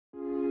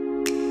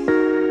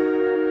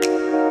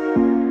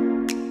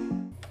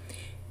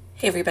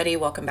Hey everybody,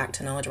 welcome back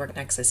to Knowledge Work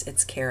Nexus.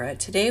 It's Kara.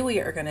 Today we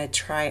are going to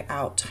try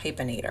out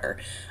Typinator.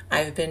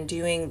 I've been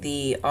doing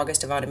the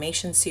August of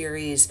Automation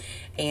series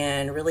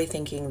and really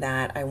thinking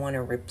that I want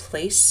to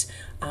replace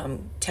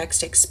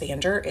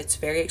TextExpander. It's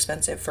very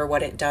expensive for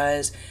what it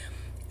does.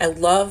 I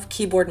love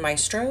Keyboard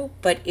Maestro,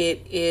 but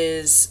it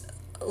is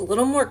a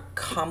little more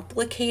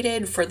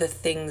complicated for the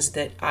things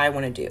that I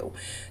want to do.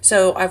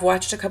 So I've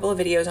watched a couple of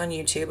videos on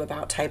YouTube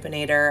about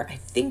Typinator. I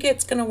think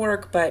it's going to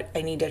work, but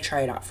I need to try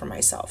it out for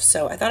myself.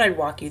 So I thought I'd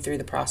walk you through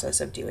the process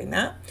of doing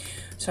that.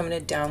 So I'm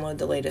going to download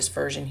the latest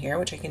version here,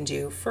 which I can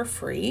do for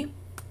free.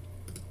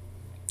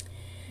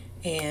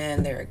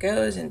 And there it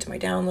goes into my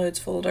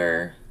downloads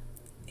folder.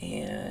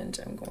 And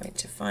I'm going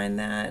to find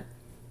that.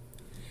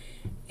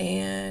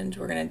 And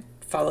we're going to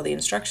follow the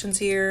instructions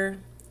here.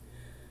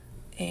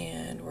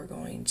 And we're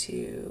going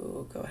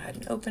to go ahead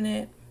and open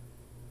it.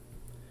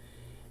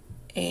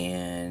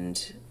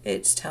 And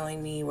it's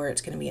telling me where it's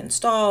going to be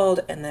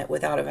installed and that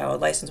without a valid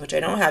license, which I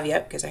don't have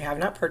yet because I have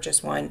not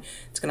purchased one,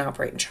 it's going to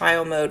operate in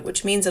trial mode,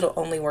 which means it'll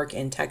only work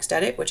in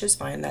TextEdit, which is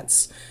fine.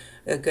 That's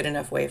a good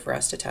enough way for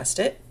us to test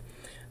it.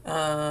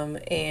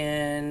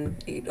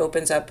 And it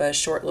opens up a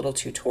short little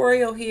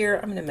tutorial here.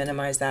 I'm going to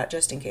minimize that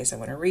just in case I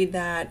want to read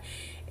that.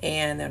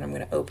 And then I'm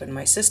going to open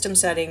my system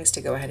settings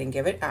to go ahead and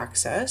give it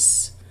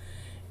access.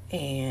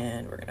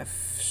 And we're going to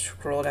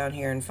scroll down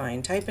here and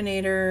find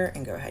Typinator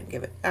and go ahead and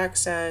give it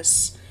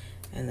access.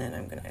 And then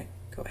I'm going to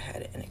go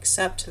ahead and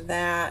accept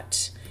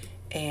that.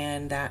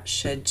 And that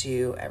should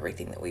do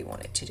everything that we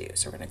want it to do.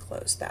 So we're going to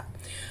close that.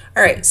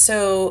 All right,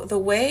 so the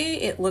way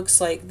it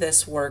looks like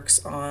this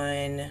works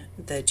on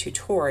the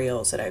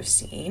tutorials that I've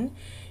seen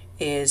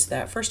is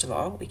that, first of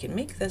all, we can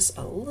make this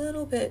a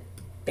little bit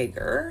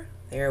bigger.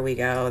 There we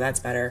go, that's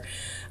better.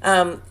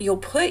 You'll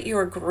put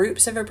your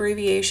groups of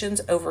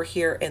abbreviations over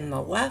here in the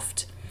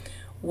left.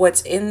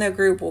 What's in the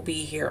group will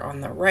be here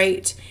on the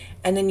right.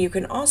 And then you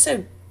can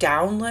also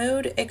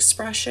download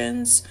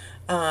expressions.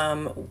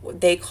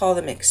 They call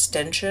them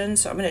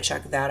extensions. So I'm going to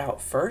check that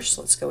out first.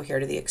 Let's go here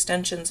to the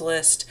extensions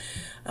list.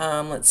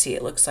 Let's see,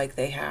 it looks like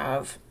they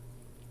have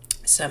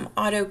some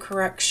auto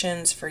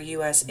corrections for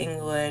US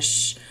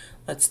English.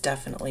 Let's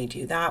definitely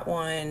do that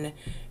one.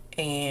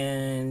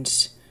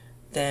 And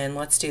then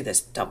let's do this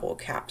double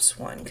caps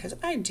one because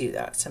I do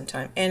that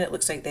sometime. And it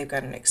looks like they've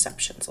got an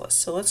exceptions list.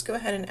 So let's go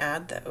ahead and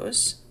add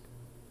those.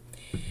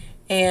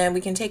 And we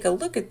can take a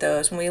look at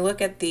those. When we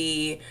look at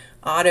the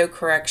auto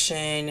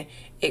correction,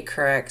 it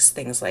corrects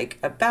things like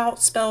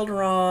about spelled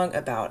wrong,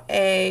 about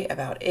a,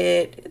 about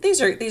it.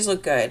 These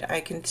look good. I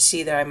can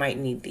see that I might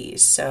need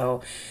these.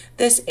 So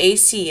this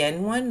ACN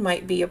one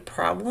might be a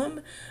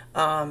problem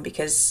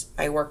because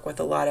I work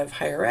with a lot of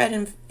higher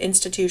ed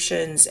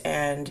institutions,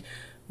 and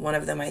one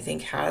of them I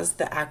think has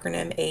the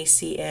acronym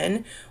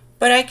ACN,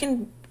 but I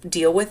can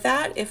deal with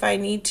that if I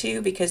need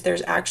to, because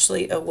there's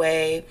actually a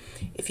way,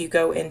 if you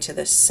go into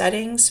the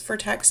settings for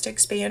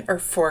TextExpander,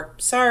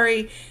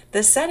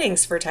 the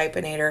settings for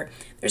Typinator,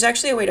 there's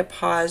actually a way to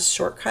pause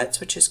shortcuts,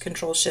 which is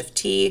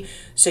Control-Shift-T,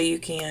 so you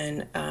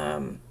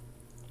can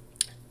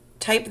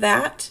type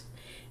that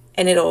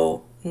and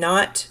it'll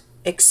not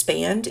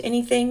expand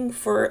anything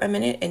for a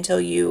minute until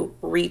you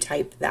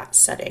retype that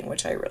setting,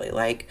 which I really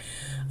like.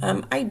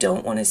 I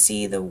don't want to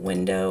see the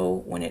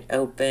window when it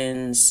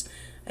opens.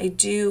 I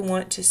do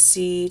want to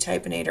see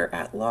Typinator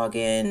at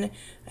login.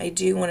 I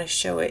do want to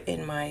show it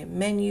in my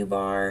menu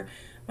bar.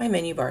 My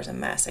menu bar is a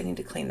mess. I need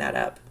to clean that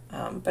up,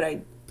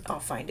 but I'll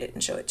find it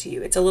and show it to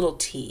you. It's a little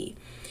T.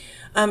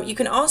 You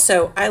can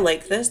also, I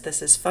like this.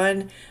 This is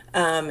fun.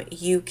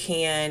 You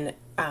can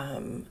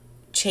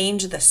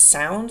change the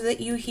sound that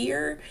you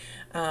hear.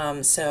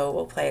 So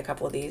we'll play a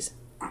couple of these.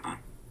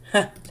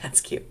 That's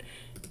cute.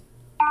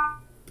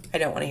 I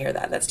don't want to hear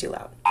that. That's too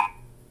loud.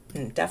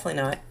 Definitely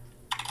not.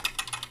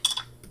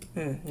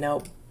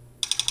 Nope.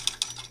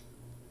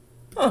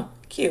 Oh,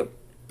 cute.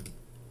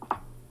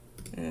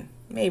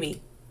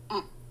 Maybe.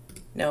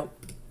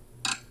 Nope.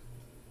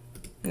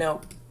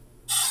 Nope.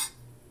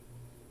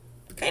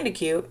 Kind of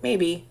cute.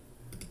 Maybe.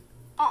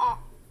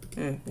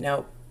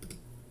 Nope.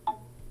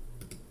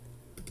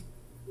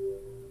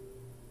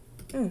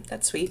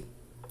 That's sweet.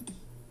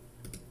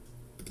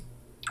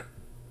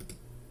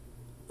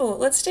 Oh,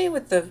 let's stay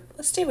with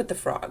the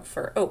frog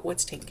for, oh,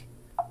 what's Tink?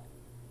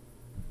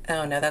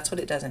 Oh no, that's what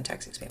it does in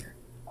TextExpander.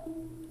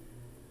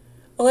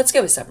 Well, let's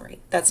go with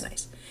submarine. That's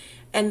nice.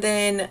 And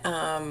then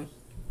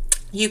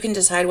you can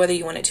decide whether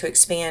you want it to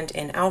expand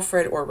in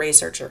Alfred or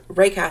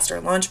Raycast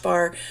or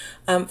Launchbar.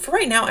 For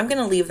right now, I'm going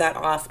to leave that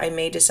off. I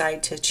may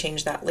decide to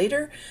change that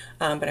later,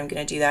 but I'm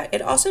going to do that.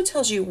 It also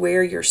tells you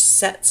where your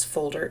sets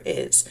folder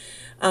is.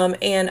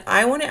 And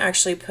I want to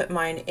actually put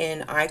mine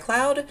in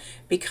iCloud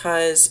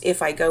because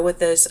if I go with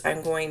this,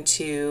 I'm going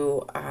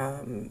to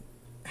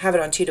have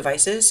it on 2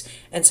 devices.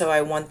 And so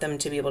I want them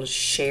to be able to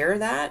share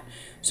that.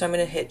 So I'm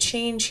going to hit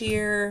change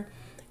here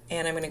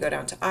and I'm going to go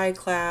down to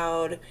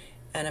iCloud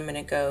and I'm going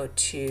to go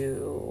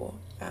to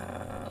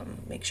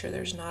make sure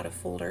there's not a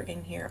folder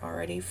in here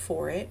already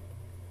for it.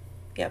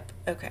 Yep.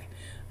 Okay.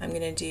 I'm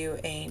going to do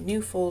a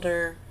new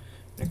folder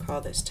I'm going to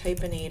call this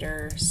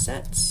Typinator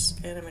sets,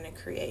 and I'm going to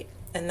create,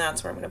 and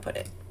that's where I'm going to put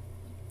it.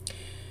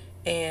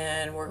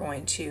 And we're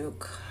going to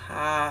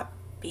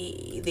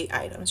copy the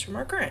items from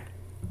our current.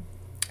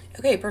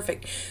 Okay,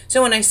 perfect.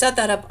 So when I set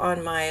that up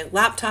on my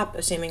laptop,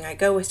 assuming I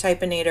go with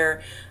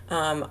Typinator,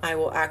 I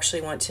will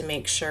actually want to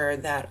make sure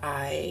that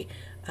I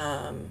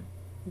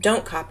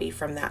don't copy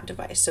from that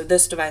device. So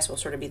this device will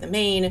sort of be the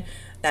main,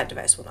 that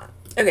device will not.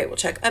 Okay, we'll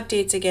check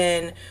updates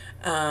again,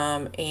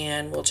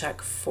 and we'll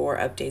check for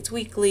updates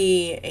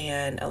weekly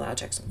and allow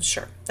checksums.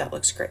 Sure, that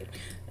looks great.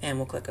 And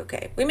we'll click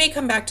OK. We may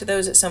come back to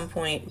those at some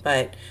point,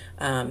 but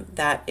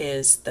that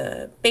is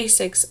the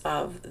basics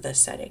of the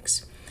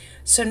settings.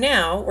 So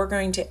now we're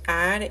going to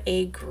add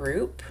a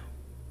group.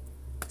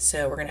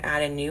 So we're going to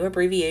add a new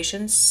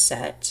abbreviation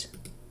set,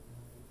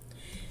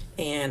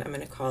 and I'm going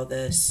to call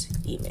this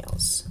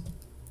emails.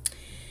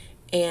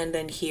 And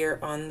then here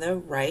on the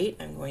right,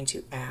 I'm going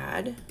to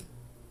add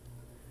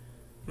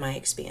my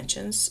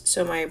expansions.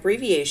 So my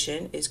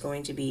abbreviation is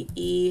going to be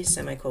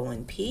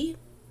E:*P.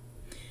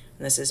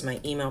 And this is my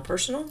email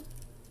personal.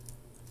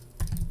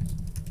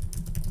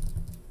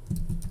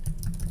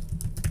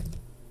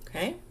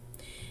 Okay.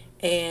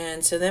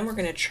 And so then we're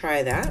going to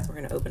try that. We're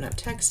going to open up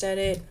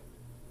TextEdit,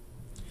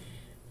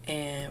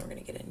 and we're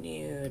going to get a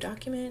new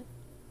document.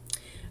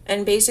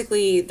 And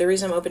basically the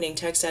reason I'm opening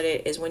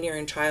TextEdit is when you're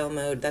in trial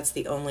mode, that's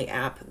the only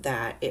app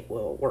that it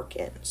will work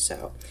in.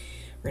 So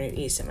we're going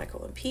to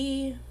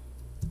E:*P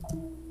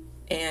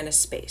and a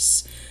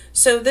space.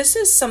 So this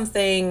is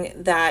something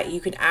that you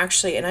can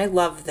actually, and I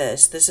love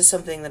this, this is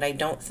something that I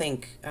don't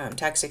think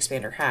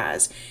TextExpander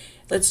has.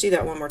 Let's do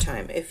that one more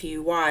time. If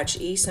you watch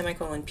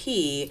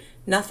E:*P,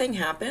 nothing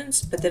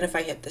happens, but then if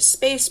I hit the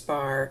space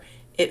bar,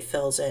 it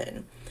fills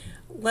in.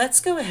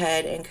 Let's go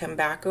ahead and come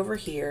back over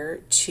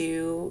here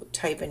to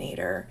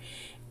Typinator,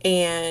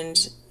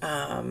 and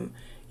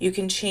you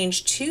can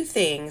change two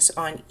things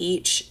on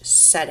each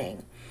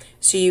setting.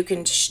 So you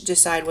can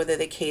decide whether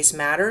the case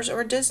matters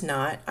or does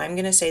not. I'm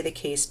going to say the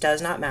case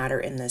does not matter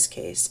in this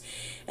case.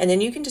 And then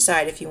you can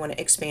decide if you want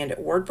to expand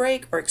at word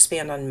break or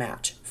expand on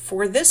match.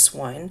 For this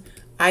one,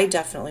 I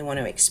definitely want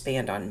to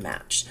expand on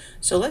match.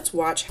 So let's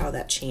watch how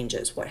that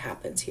changes, what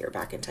happens here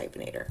back in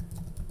Typinator.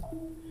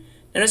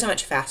 Notice how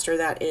much faster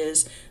that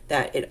is,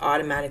 that it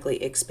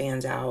automatically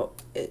expands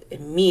out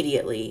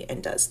immediately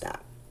and does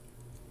that.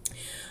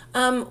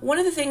 One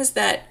of the things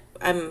that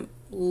I'm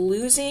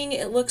losing,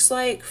 it looks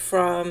like,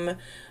 from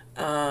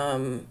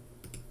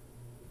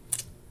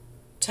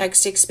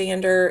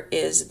TextExpander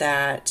is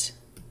that,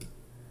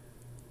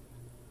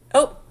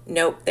 oh,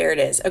 nope, there it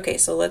is. Okay,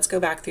 so let's go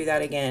back through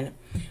that again.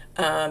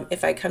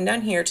 If I come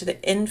down here to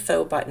the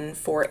info button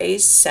for a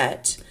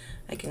set,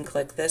 I can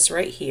click this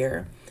right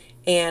here,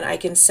 and I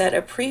can set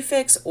a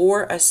prefix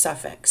or a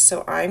suffix.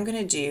 So I'm going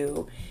to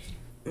do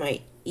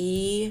my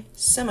E:*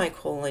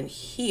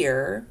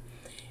 here,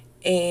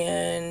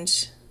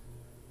 and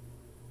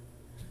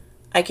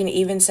I can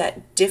even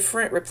set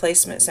different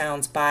replacement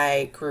sounds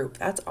by group.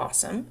 That's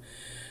awesome.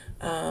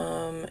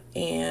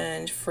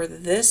 And for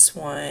this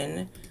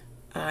one,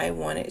 I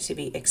want it to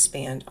be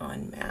expand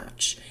on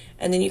match.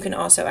 And then you can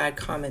also add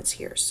comments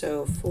here.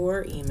 So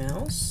for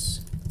emails,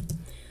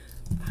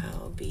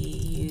 I'll be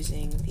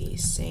using the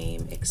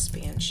same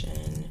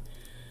expansion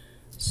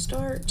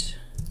start,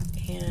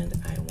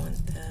 and I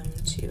want them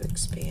to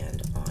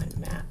expand on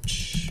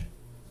match.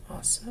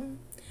 Awesome.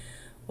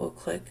 We'll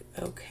click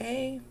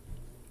OK.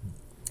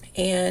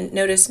 And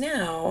notice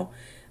now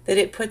that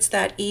it puts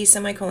that E:*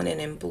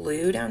 in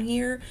blue down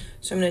here.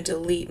 So I'm going to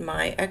delete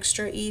my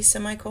extra E:*.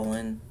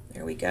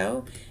 There we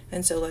go.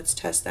 And so let's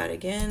test that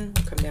again.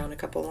 We'll come down a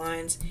couple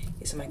lines.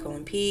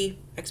 E:*P,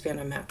 expand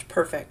on match.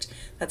 Perfect.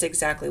 That's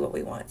exactly what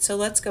we want. So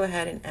let's go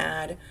ahead and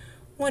add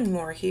one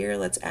more here.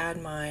 Let's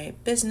add my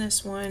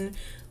business one,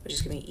 which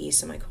is going to be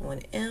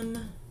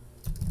E:*M.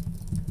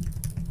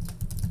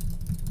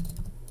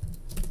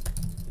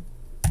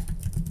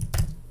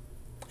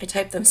 I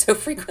type them so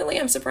frequently,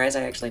 I'm surprised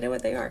I actually know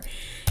what they are.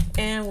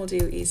 And we'll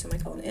do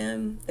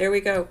E:*M. There we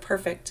go,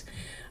 perfect.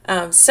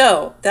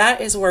 So that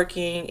is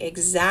working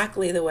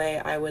exactly the way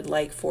I would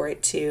like for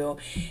it to.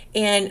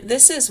 And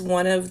this is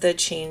one of the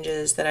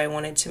changes that I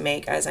wanted to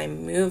make as I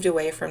moved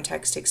away from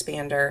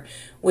TextExpander,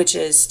 which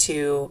is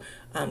to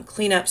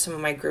clean up some of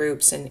my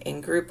groups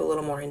and group a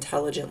little more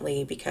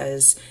intelligently,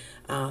 because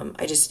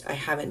I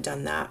haven't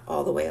done that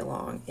all the way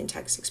along in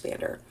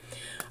TextExpander.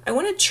 I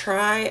want to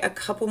try a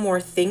couple more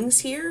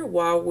things here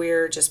while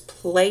we're just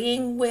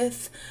playing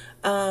with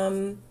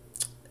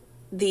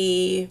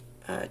the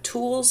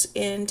tools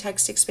in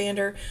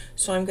TextExpander.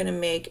 So I'm going to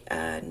make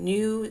a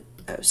new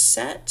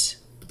set,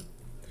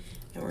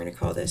 and we're going to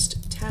call this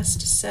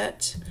test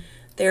set.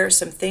 There are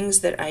some things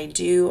that I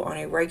do on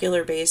a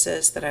regular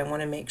basis that I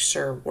want to make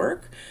sure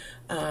work.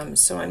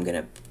 So I'm going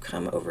to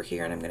come over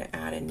here and I'm going to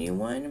add a new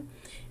one,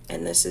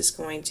 and this is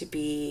going to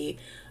be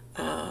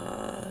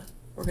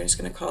we're just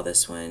going to call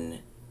this one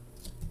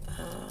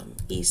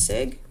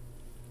e::sig.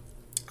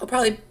 I'll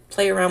probably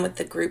play around with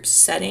the group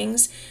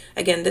settings.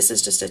 Again, this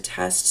is just a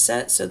test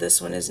set, so this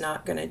one is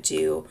not going to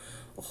do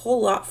a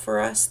whole lot for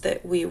us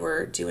that we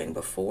were doing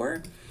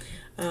before.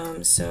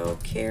 So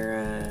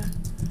Kara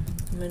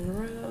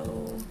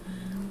Monroe,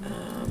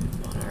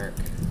 Monarch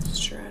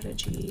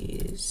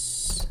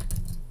Strategies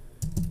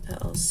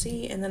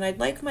LLC, and then I'd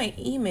like my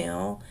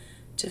email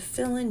to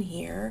fill in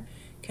here.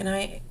 Can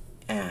I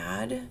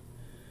add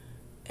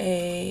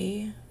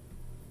a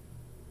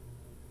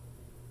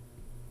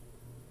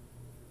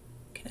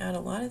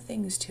lot of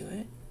things to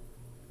it.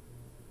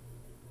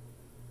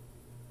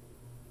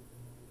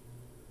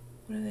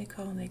 What do they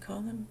call them? They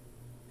call them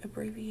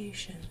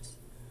abbreviations.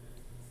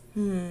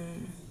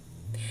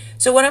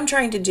 So what I'm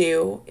trying to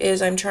do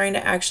is I'm trying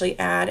to actually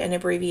add an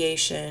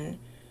abbreviation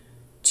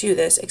to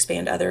this,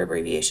 expand other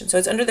abbreviation. So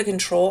it's under the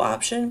control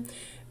option,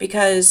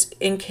 because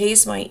in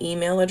case my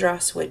email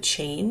address would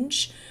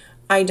change,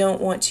 I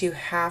don't want to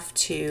have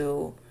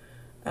to,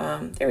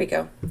 there we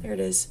go, there it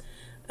is,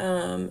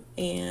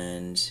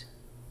 and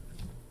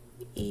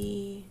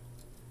E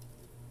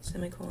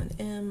semicolon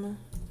M,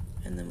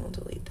 and then we'll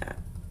delete that.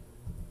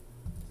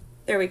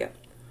 There we go.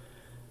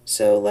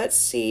 So let's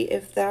see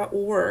if that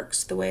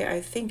works the way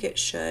I think it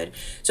should.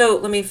 So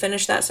let me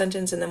finish that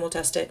sentence and then we'll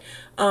test it.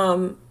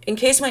 In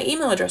case my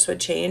email address would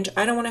change,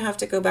 I don't want to have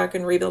to go back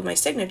and rebuild my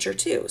signature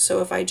too.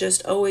 So if I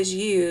just always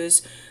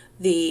use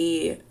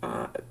the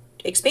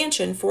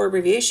expansion for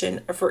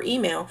abbreviation or for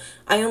email,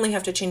 I only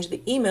have to change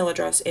the email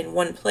address in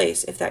one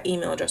place if that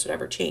email address would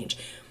ever change.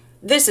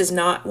 This is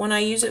not one I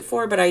use it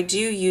for, but I do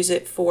use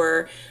it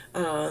for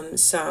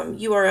some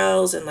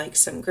URLs and like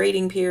some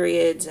grading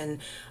periods and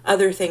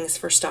other things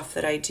for stuff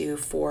that I do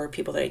for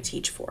people that I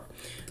teach for.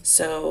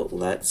 So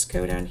let's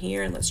go down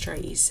here and let's try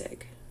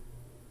eSig.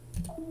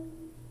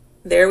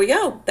 There we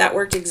go. That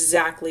worked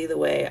exactly the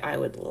way I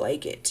would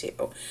like it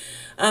to.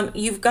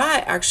 You've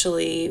got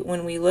actually,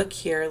 when we look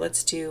here,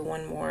 let's do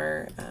one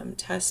more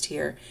test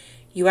here.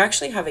 You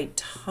actually have a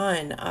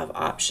ton of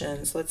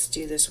options. Let's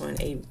do this one,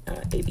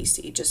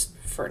 ABC, just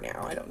for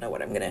now. I don't know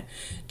what I'm gonna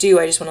do.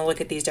 I just wanna look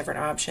at these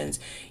different options.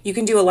 You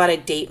can do a lot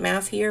of date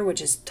math here,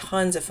 which is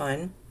tons of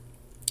fun.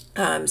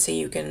 So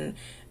you can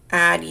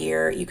add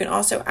year. You can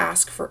also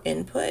ask for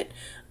input.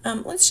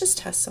 Let's just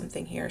test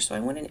something here. So I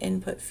want an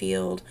input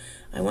field.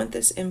 I want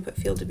this input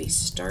field to be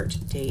start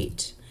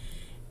date.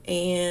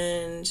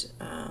 And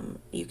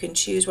you can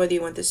choose whether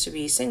you want this to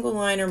be single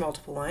line or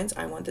multiple lines.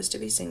 I want this to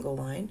be single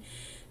line.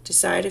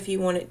 Decide if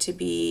you want it to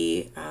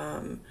be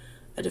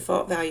a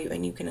default value,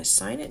 and you can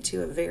assign it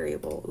to a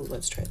variable. Ooh,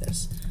 let's try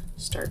this.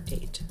 Start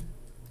date.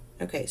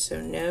 Okay,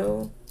 so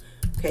no,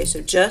 okay, so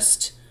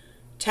just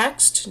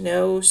text,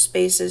 no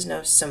spaces,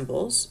 no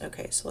symbols.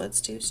 Okay, so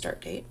let's do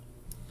start date.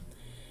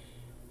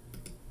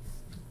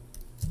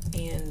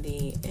 And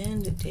the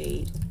end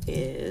date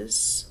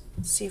is,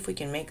 let's see if we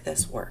can make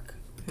this work.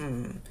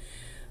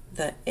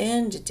 The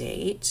end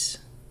date,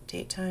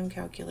 date time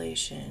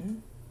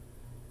calculation,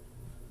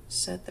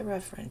 set the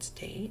reference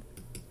date.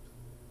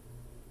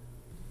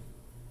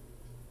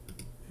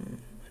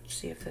 Let's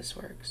see if this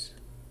works.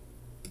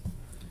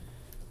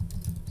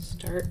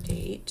 Start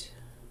date.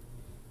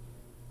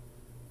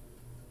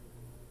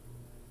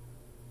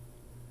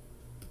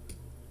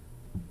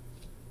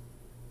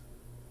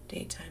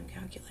 Date time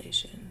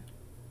calculation.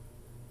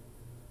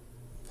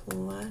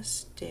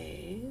 Plus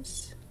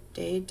days.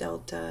 Day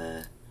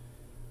delta.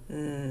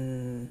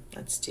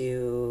 Let's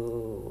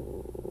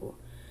do,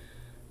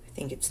 I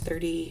think it's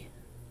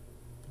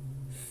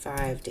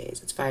 35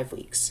 days. It's 5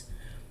 weeks.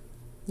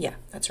 Yeah,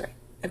 that's right.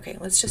 Okay,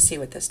 let's just see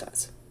what this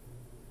does.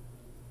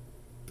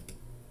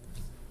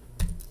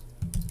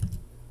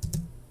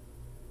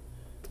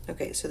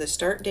 Okay, so the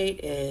start date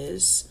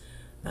is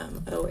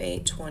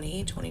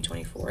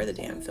 08/20/2024, the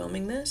day I'm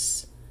filming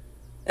this.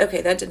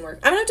 Okay, that didn't work.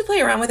 I'm gonna have to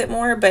play around with it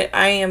more, but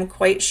I am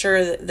quite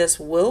sure that this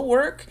will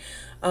work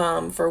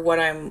for what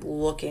I'm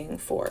looking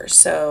for.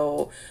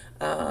 So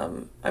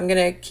I'm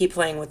gonna keep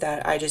playing with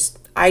that.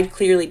 I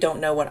clearly don't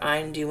know what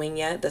I'm doing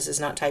yet. This is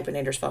not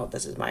Typinator's fault.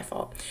 This is my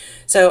fault.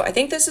 So I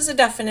think this is a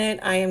definite.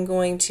 I am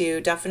going to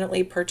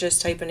definitely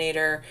purchase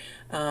Typinator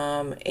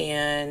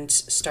and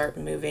start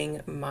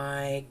moving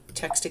my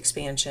text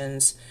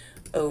expansions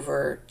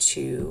over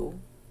to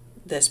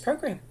this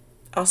program.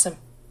 Awesome.